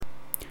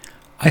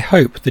I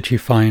hope that you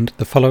find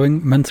the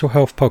following mental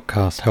health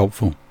podcast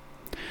helpful,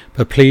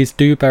 but please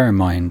do bear in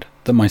mind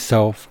that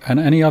myself and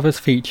any others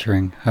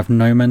featuring have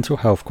no mental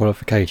health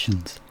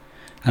qualifications,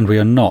 and we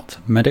are not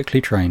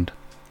medically trained.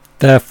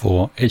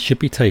 Therefore, it should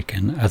be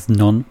taken as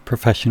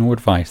non-professional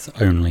advice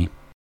only.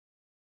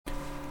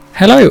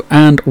 Hello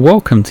and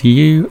welcome to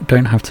You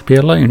Don't Have to Be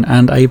Alone,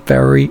 and a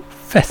very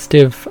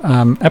festive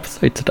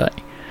episode today.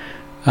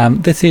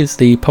 This is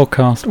the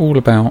podcast all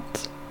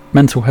about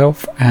mental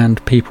health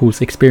and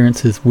people's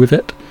experiences with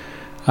it.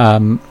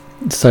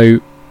 So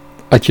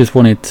I just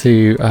wanted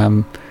to,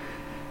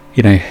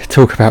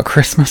 talk about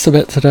Christmas a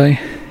bit today.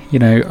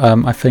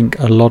 I think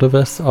a lot of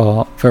us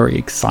are very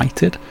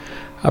excited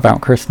about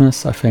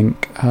Christmas. I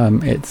think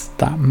it's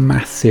that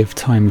massive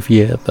time of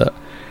year that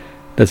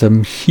there's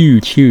a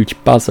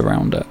huge buzz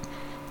around it.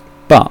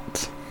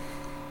 But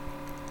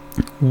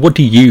what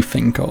do you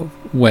think of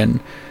when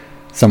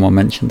someone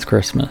mentions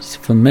Christmas?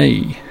 For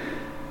me,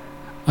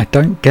 I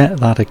don't get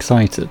that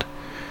excited.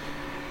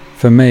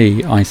 For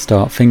me, I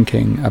start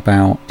thinking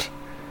about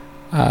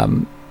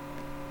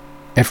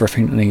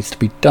everything that needs to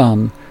be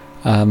done.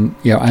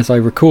 As I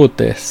record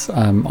this,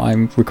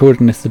 I'm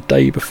recording this the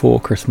day before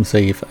Christmas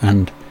Eve,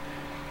 and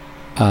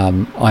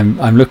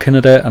I'm looking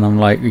at it and I'm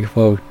like,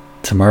 well,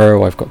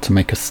 tomorrow I've got to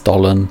make a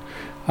stollen,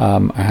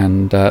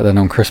 and then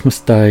on Christmas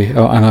Day,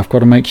 and I've got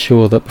to make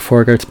sure that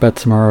before I go to bed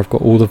tomorrow I've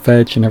got all the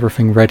veg and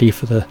everything ready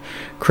for the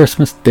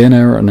Christmas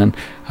dinner, and then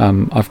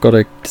I've got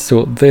to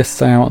sort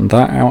this out and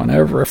that out and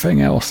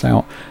everything else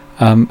out,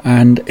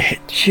 and it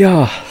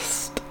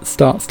just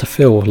starts to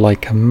feel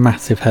like a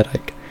massive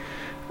headache,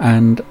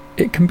 and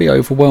it can be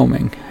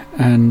overwhelming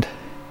and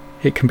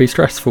it can be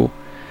stressful.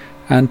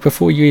 And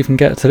before you even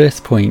get to this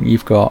point,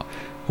 you've got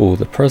all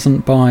the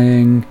present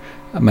buying,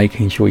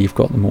 making sure you've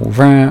got them all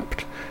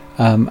wrapped,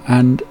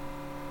 and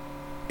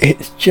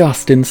it's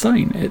just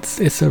insane.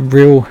 It's a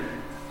real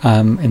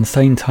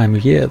insane time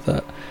of year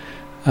that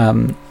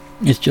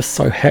is just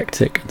so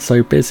hectic and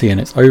so busy,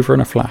 and it's over in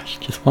a flash.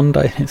 Just one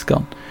day and it's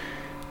gone.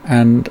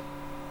 And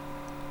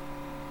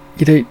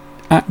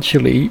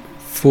actually,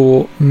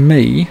 for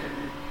me,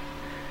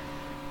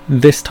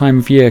 this time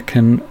of year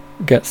can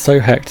get so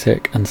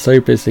hectic and so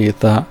busy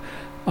that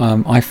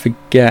I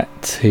forget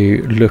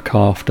to look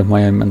after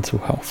my own mental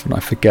health, and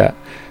I forget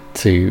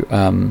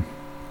to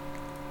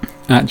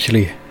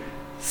actually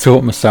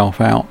sort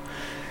myself out.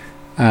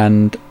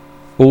 And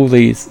all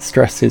these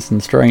stresses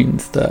and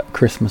strains that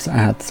Christmas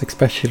adds,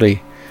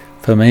 especially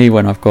for me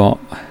when I've got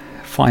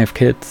 5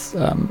 kids,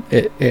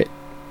 it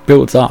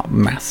builds up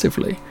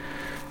massively,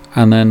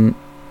 and then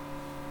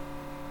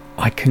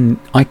I can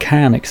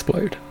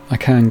explode. I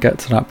can get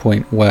to that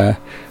point where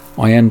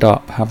I end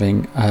up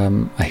having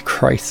a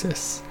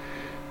crisis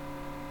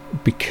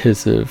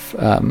because of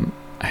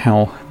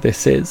how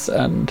this is.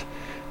 And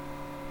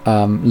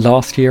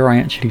last year I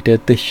actually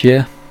did. This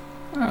year,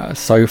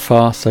 so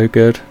far so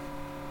good.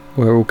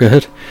 We're all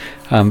good.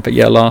 But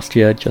yeah, last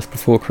year just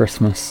before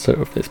Christmas, sort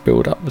of this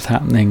build up was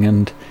happening,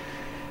 and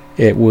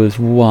it was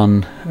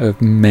one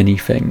of many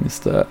things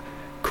that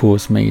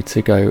caused me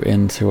to go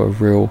into a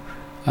real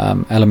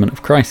element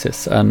of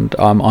crisis. And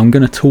I'm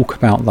going to talk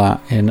about that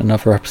in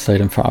another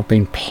episode. In fact, I've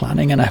been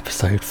planning an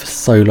episode for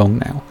so long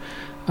now,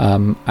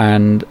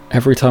 and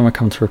every time I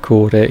come to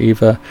record it,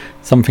 either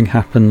something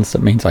happens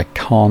that means I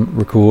can't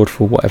record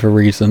for whatever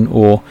reason,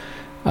 or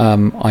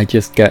I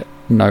just get,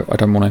 no, I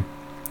don't want to.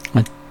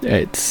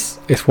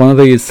 It's one of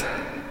these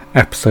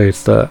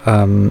episodes that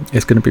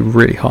is going to be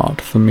really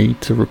hard for me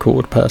to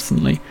record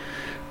personally,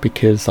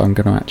 because I'm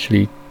going to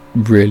actually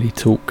really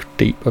talk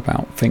deep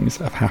about things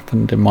that have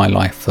happened in my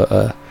life that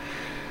are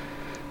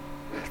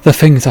the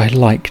things I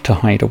like to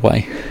hide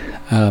away,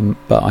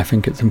 but I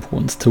think it's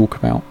important to talk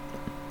about,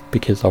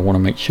 because I want to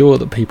make sure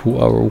that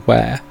people are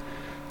aware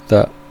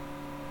that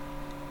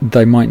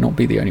they might not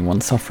be the only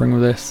ones suffering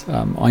with this.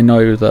 I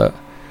know that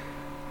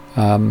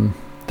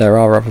there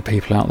are other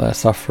people out there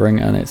suffering,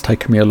 and it's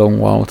taken me a long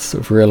while to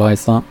sort of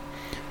realise that.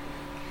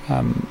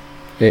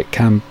 It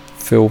can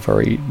feel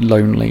very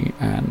lonely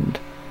and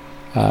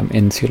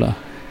insular,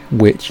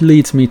 which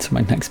leads me to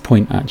my next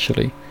point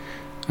actually,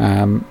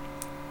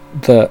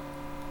 that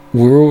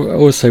we're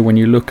also, when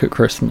you look at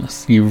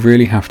Christmas, you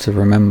really have to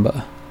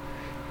remember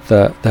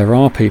that there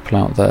are people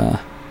out there,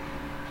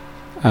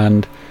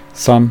 and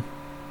some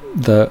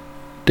that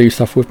do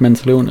suffer with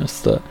mental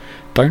illness, that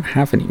don't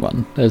have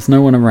anyone. There's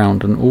no one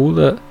around, and all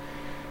that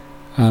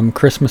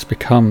Christmas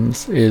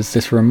becomes is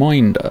this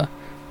reminder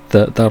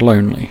that they're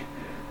lonely.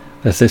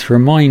 There's this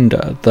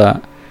reminder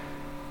that,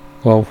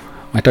 well,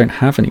 I don't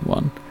have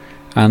anyone,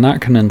 and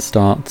that can then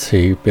start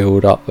to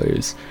build up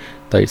those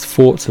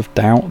thoughts of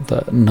doubt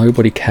that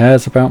nobody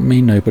cares about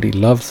me, nobody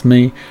loves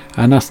me.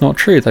 And that's not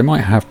true. They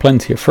might have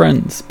plenty of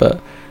friends, but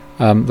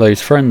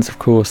those friends, of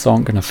course,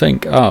 aren't going to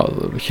think,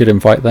 oh, we should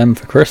invite them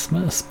for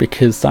Christmas,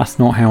 because that's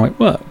not how it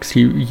works.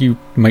 You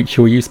make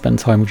sure you spend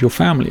time with your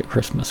family at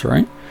Christmas,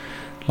 right?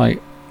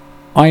 Like,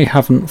 I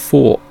haven't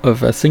thought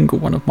of a single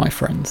one of my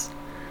friends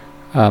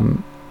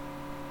to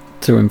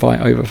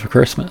invite over for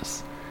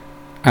Christmas.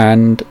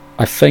 And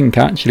I think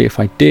actually if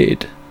I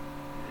did,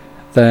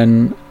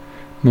 then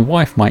my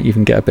wife might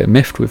even get a bit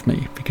miffed with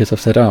me, because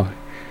I've said, oh,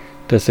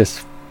 there's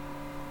this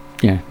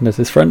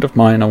friend of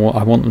mine, I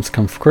want them to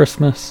come for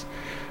Christmas,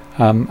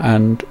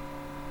 and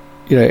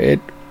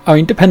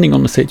depending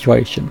on the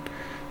situation.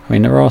 I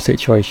mean, there are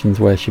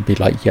situations where she'd be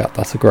like, yeah,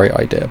 that's a great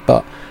idea,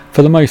 but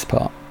for the most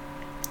part,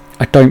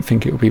 I don't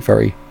think it would be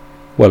very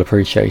well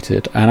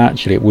appreciated, and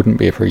actually it wouldn't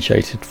be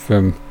appreciated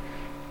from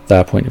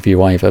their point of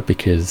view either,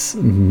 because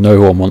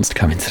no one wants to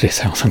come into this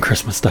house on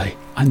Christmas Day.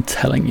 I'm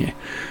telling you,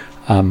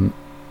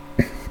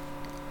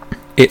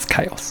 it's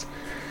chaos.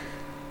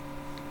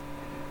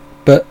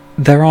 But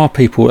there are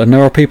people I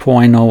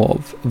know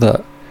of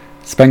that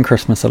spend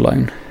Christmas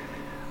alone,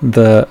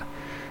 that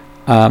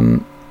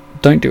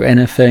don't do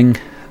anything.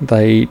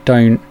 They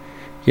don't,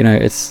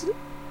 it's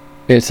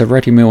a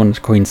ready meal and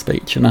a Queen's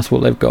speech, and that's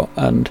what they've got.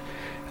 And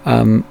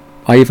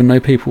I even know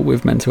people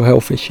with mental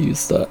health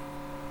issues that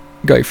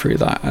go through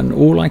that, and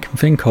all I can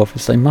think of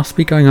is they must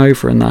be going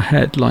over in their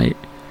head, like,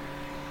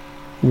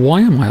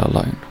 why am I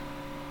alone?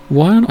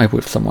 Why aren't I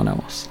with someone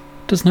else?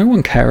 Does no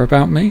one care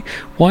about me?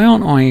 Why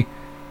aren't I,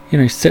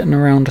 sitting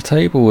around a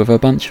table with a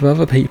bunch of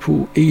other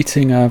people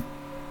eating a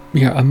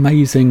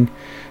amazing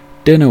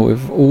dinner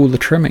with all the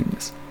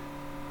trimmings?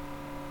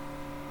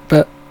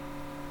 But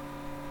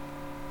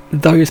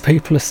those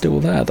people are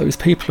still there. Those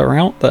people are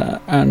out there,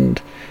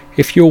 and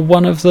if you're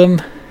one of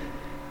them,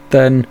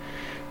 then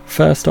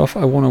first off,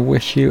 I want to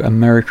wish you a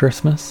Merry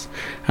Christmas,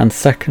 and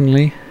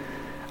secondly,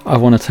 I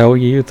want to tell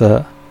you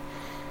that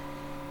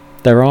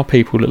there are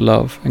people that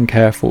love and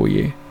care for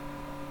you.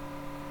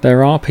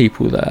 There are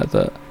people there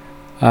that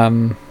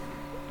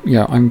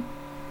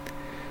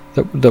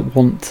that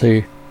want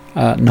to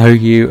know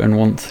you and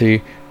want to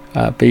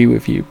be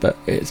with you, but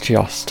it's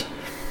just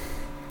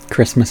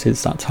Christmas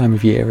is that time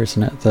of year,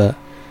 isn't it, that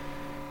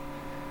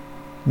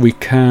we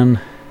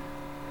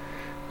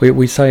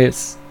say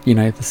it's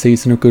the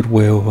season of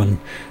goodwill and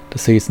the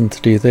season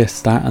to do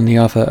this, that and the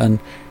other, and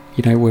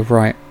we're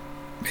right,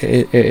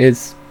 it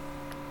is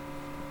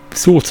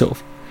sort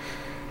of,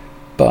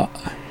 but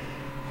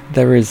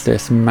there is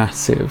this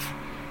massive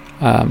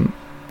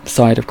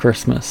side of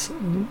Christmas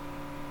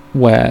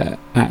where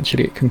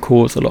actually it can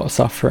cause a lot of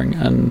suffering.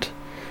 And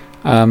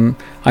I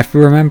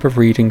remember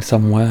reading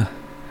somewhere,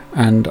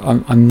 and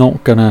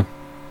I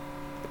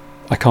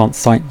can't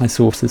cite my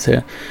sources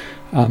here,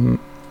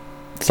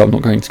 so I'm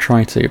not going to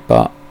try to,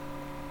 but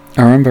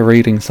I remember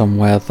reading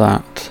somewhere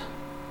that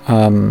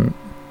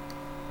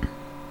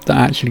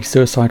actually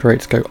suicide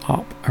rates go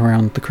up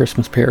around the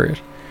Christmas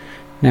period.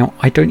 Now,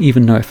 I don't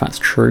even know if that's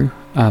true.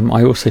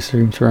 I also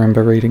seem to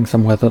remember reading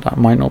somewhere that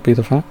might not be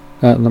the fact,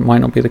 that might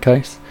not be the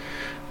case.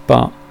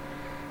 But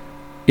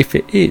if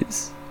it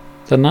is,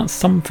 then that's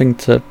something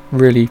to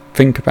really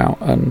think about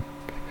and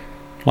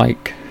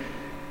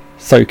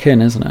soak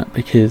in, isn't it?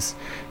 Because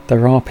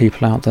there are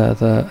people out there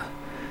that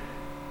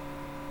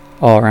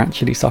are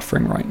actually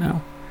suffering right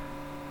now.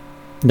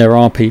 There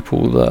are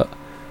people that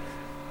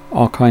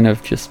are kind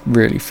of just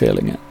really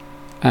feeling it,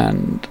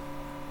 and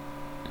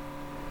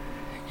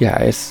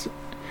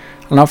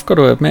and I've got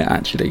to admit,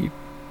 actually,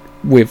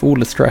 with all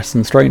the stress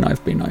and strain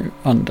I've been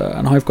under,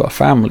 and I've got a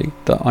family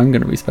that I'm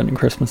going to be spending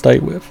Christmas Day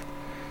with,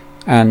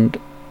 and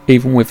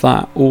even with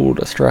that, all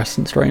the stress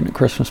and strain that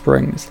Christmas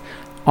brings,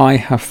 I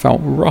have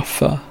felt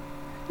rougher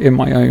in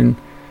my own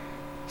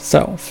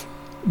self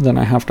than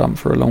I have done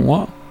for a long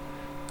while.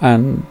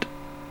 And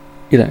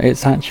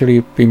it's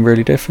actually been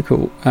really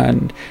difficult,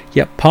 and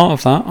yet part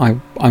of that,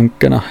 I'm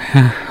gonna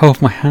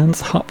hold my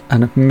hands up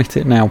and admit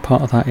it now,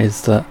 part of that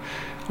is that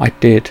I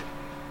did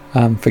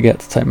forget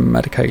to take my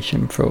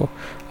medication for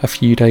a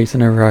few days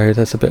in a row.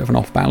 There's a bit of an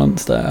off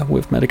balance there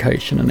with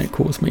medication, and it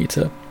caused me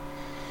to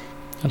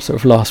sort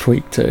of last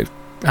week to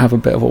have a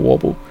bit of a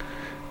wobble.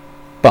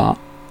 But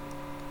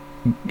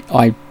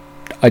I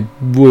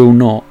will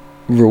not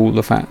rule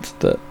the fact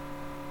that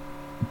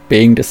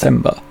being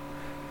December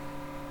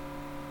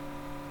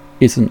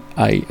isn't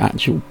a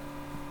actual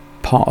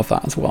part of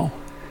that as well,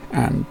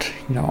 and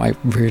I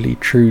really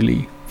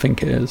truly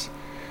think it is.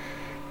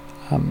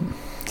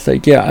 So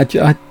yeah,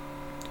 I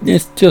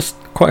it's just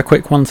quite a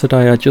quick one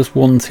today. I just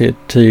wanted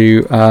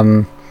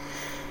to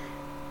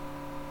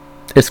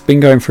it's been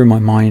going through my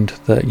mind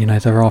that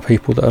there are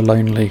people that are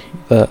lonely,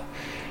 that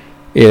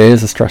it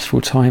is a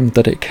stressful time,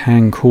 that it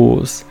can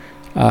cause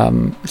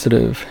sort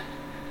of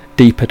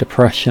deeper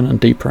depression and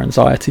deeper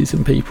anxieties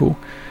in people,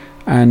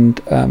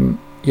 and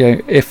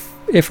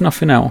if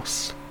nothing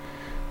else,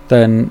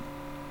 then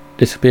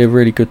this would be a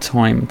really good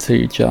time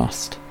to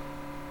just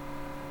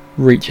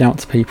reach out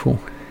to people,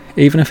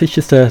 even if it's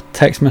just a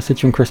text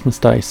message on Christmas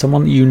Day,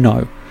 someone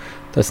that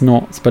that's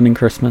not spending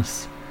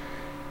Christmas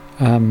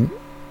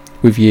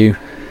with you,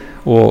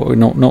 or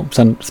not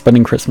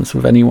spending Christmas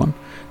with anyone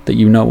that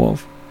you know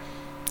of.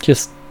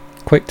 Just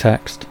quick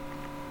text,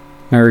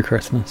 Merry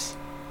Christmas,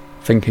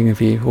 thinking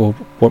of you, or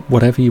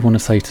whatever you want to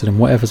say to them,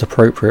 whatever's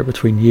appropriate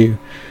between you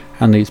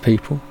and these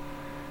people.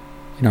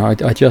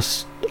 I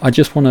just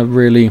want to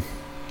really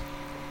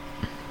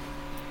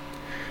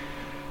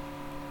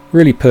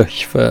really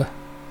push for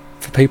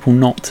people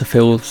not to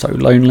feel so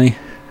lonely.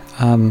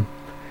 And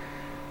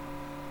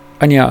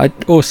yeah,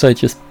 I'd also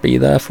just be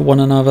there for one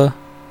another.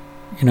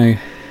 You know,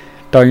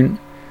 don't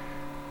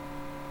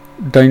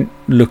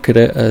look at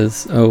it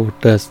as, oh,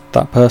 there's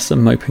that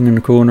person moping in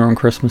the corner on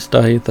Christmas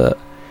Day that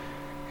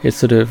is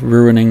sort of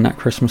ruining that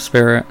Christmas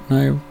spirit.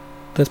 No,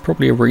 there's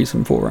probably a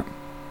reason for it,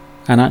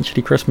 and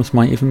actually Christmas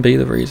might even be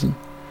the reason.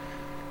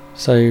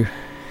 So,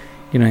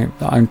 you know,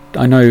 I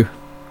know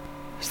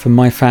for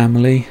my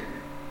family,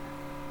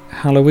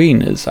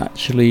 Halloween is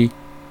actually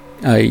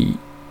a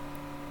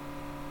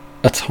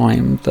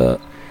time that,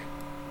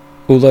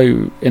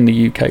 although in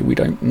the UK we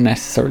don't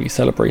necessarily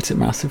celebrate it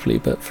massively,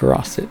 but for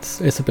us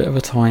it's a bit of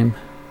a time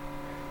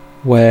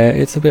where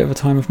it's a bit of a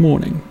time of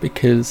mourning,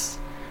 because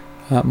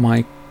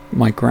my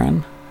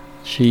gran,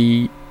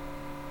 she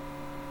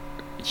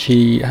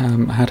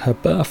had her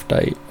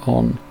birthday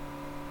on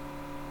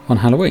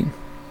Halloween,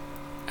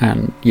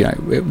 and you know,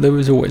 there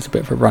was always a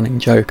bit of a running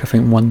joke. I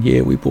think one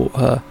year we bought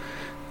her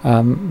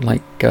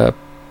like a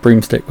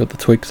broomstick with the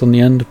twigs on the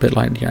end, a bit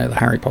like, you know, the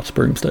Harry Potter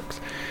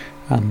broomsticks,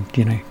 and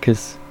you know,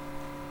 because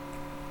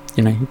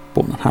you know, you're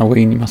born on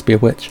Halloween, you must be a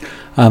witch.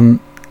 You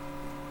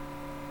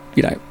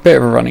know, bit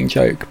of a running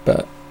joke,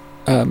 but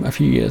a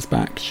few years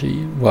back,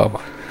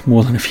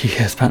 more than a few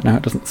years back now,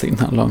 it doesn't seem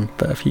that long,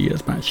 but a few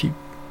years back she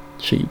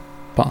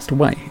passed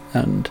away,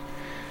 and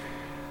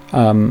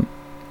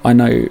I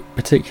know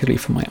particularly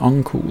for my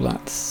uncle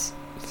that's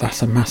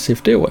a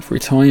massive deal. Every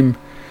time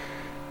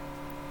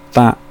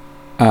that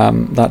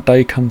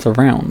day comes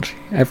around,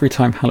 every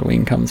time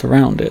Halloween comes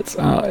around, it's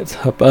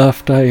her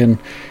birthday, and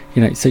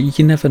you know, so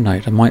you never know,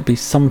 there might be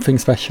something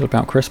special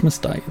about Christmas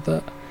Day,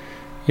 that,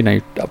 you know,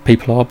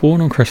 people are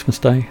born on Christmas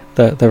Day,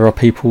 there are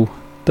people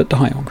that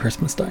die on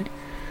Christmas Day,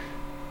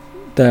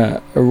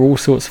 there are all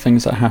sorts of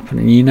things that happen,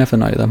 and you never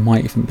know, there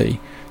might even be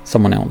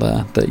someone out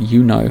there that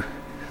you know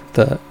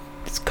that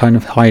is kind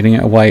of hiding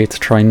it away to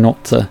try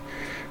not to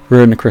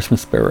ruin the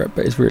Christmas spirit,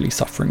 but is really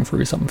suffering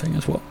through something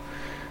as well.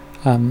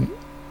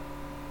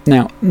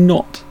 Now,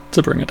 not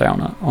to bring a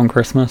downer on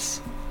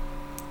Christmas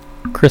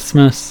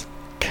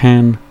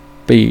can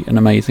be an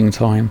amazing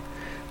time,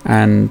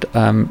 and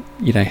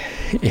you know,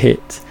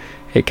 it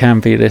can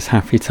be this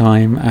happy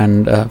time,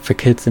 and for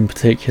kids in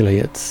particular,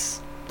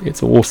 it's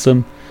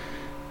awesome.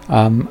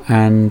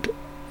 And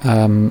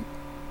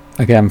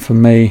again, for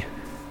me,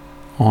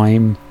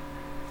 I'm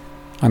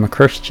a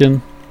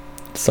Christian,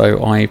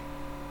 so I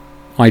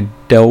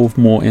delve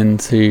more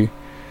into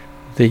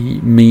the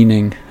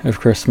meaning of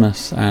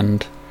Christmas,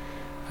 and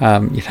you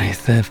know,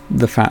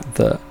 the fact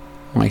that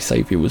my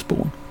Saviour was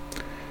born,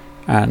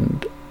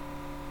 and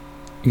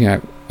you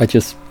know, I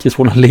just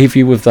want to leave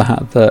you with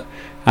that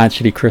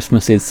actually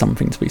Christmas is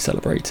something to be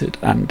celebrated,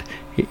 and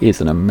it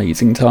is an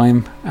amazing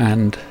time,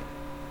 and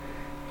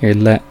you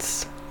know,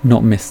 let's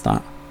not miss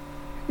that,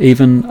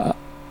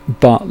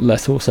 but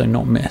let's also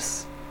not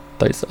miss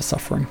those that are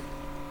suffering.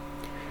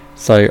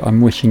 So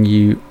I'm wishing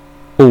you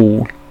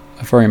all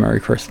a very Merry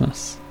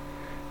Christmas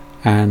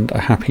and a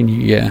Happy New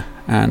Year,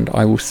 and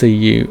I will see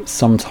you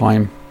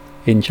sometime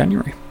in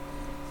January.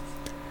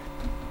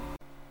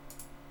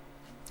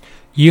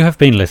 You have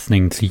been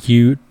listening to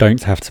You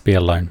Don't Have to Be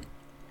Alone.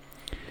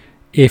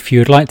 If you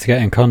would like to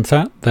get in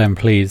contact, then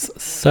please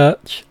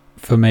search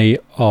for me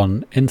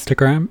on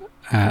Instagram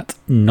at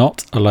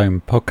Not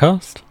Alone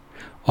Podcast,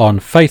 on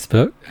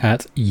Facebook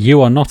at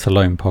You Are Not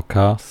Alone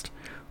Podcast,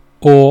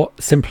 or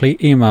simply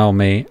email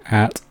me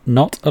at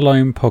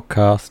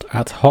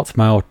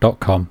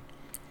notalonepodcast@hotmail.com.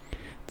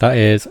 That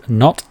is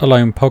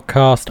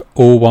notalonepodcast,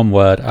 all one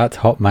word,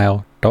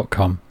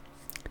 @hotmail.com.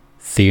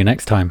 See you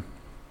next time.